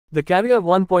The Carrier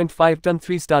 1.5-ton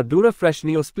 3-star Dura Fresh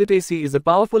Neo Split AC is a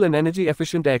powerful and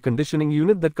energy-efficient air conditioning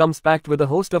unit that comes packed with a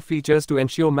host of features to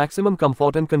ensure maximum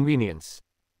comfort and convenience.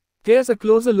 Here's a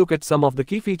closer look at some of the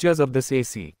key features of this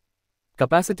AC.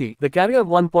 Capacity. The Carrier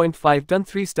 1.5-ton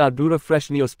 3-star Dura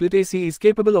Fresh Neo Split AC is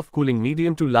capable of cooling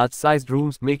medium to large-sized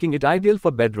rooms, making it ideal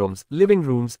for bedrooms, living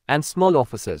rooms, and small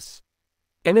offices.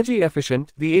 Energy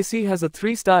efficient. The AC has a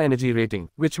 3-star energy rating,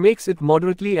 which makes it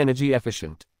moderately energy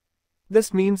efficient.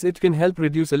 This means it can help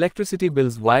reduce electricity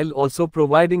bills while also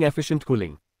providing efficient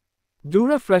cooling.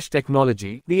 Dura Fresh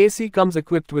technology. The AC comes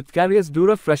equipped with Carrier's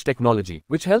Dura Fresh technology,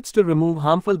 which helps to remove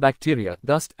harmful bacteria,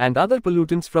 dust, and other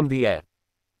pollutants from the air.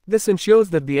 This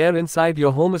ensures that the air inside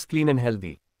your home is clean and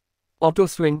healthy. Auto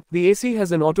swing. The AC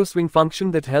has an auto swing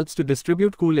function that helps to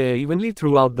distribute cool air evenly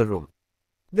throughout the room.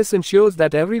 This ensures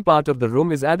that every part of the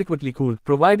room is adequately cool,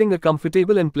 providing a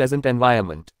comfortable and pleasant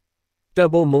environment.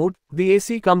 Turbo mode. The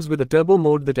AC comes with a turbo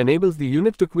mode that enables the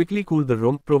unit to quickly cool the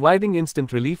room, providing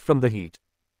instant relief from the heat.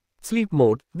 Sleep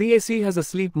mode. The AC has a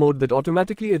sleep mode that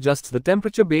automatically adjusts the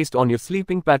temperature based on your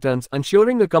sleeping patterns,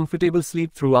 ensuring a comfortable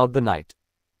sleep throughout the night.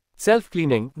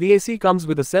 Self-cleaning. The AC comes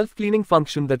with a self-cleaning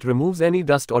function that removes any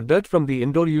dust or dirt from the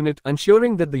indoor unit,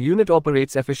 ensuring that the unit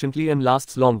operates efficiently and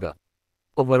lasts longer.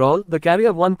 Overall, the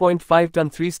Carrier 1.5-ton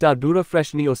 3-star Dura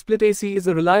Fresh Neo Split AC is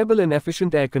a reliable and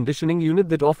efficient air conditioning unit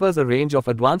that offers a range of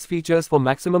advanced features for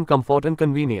maximum comfort and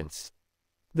convenience.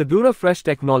 The Dura Fresh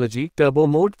technology, turbo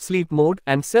mode, sleep mode,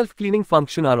 and self-cleaning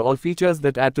function are all features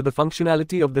that add to the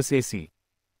functionality of this AC.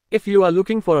 If you are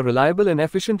looking for a reliable and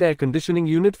efficient air conditioning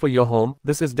unit for your home,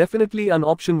 this is definitely an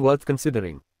option worth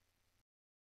considering.